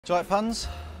Do you like puns?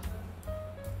 Do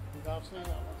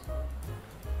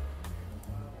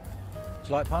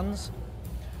you like puns?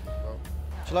 Do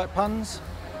you like puns?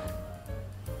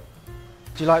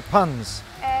 Do you like puns?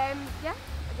 Yeah,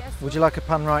 I guess. Would you like a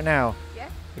pun right now? Yeah.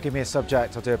 Give me a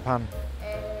subject, I'll do a pun.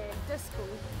 Disco.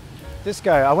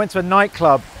 Disco. I went to a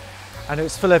nightclub and it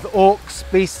was full of orcs,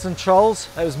 beasts and trolls.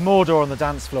 There was Mordor on the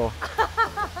dance floor.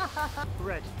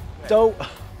 Red.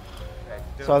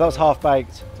 Sorry, that was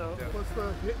half-baked. So, what's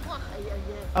the hit?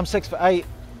 I'm 6'8".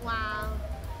 Wow.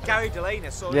 Gary Delaney, I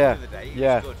saw him Yeah, the other day. He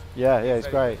yeah, was good. yeah, he's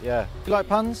great, yeah. Do you like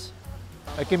puns?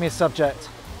 Give me a subject.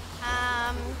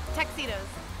 Tuxedos.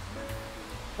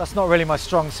 That's not really my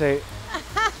strong suit.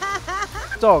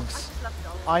 Dogs.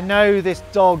 I know this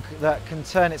dog that can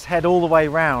turn its head all the way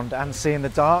round and see in the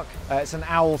dark. It's an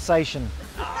Owlsation.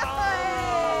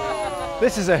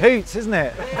 This is a hoot, isn't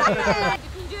it? Can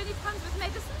you do any puns with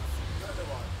medicines?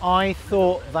 I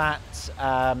thought that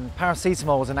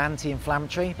paracetamol was an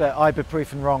anti-inflammatory, but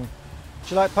ibuprofen wrong. Do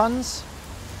you like puns?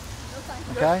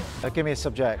 Okay, give me a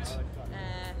subject.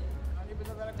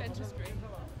 Dentistry.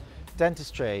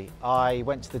 Dentistry. I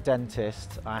went to the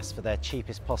dentist, I asked for their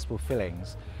cheapest possible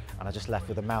fillings, and I just left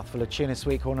with a mouthful of tuna,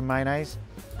 sweet corn and mayonnaise.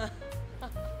 Do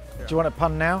you want a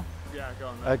pun now? Yeah, go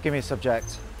on. Then. Give me a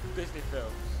subject. Disney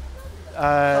films.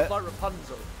 Stuff like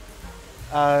Rapunzel.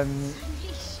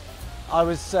 I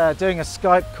was doing a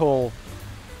Skype call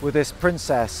with this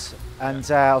princess and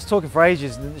I was talking for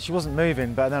ages and she wasn't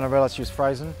moving, but then I realised she was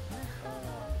frozen.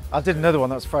 I did another one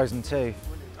that was frozen too.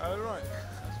 Oh right,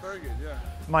 that's very good, yeah.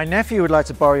 My nephew would like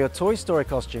to borrow your Toy Story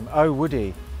costume. Oh, would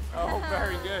he? Oh,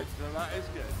 very good. So that is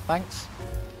good. Thanks.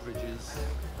 Bridges.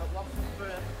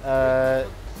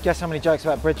 Guess how many jokes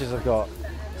about bridges I've got?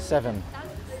 7.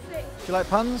 Do you like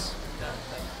puns?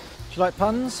 Do you like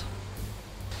puns? Do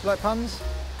you like puns?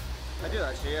 I do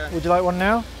actually, yeah. Would you like one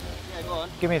now? Yeah, go on.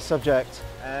 Give me a subject.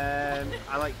 I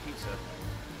like pizza.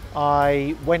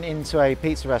 I went into a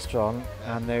pizza restaurant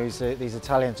and there was these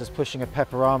Italians just pushing a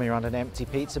pepperami around an empty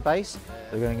pizza base.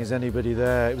 They're going, is anybody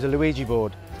there? It was a Luigi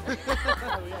board.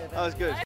 That was good.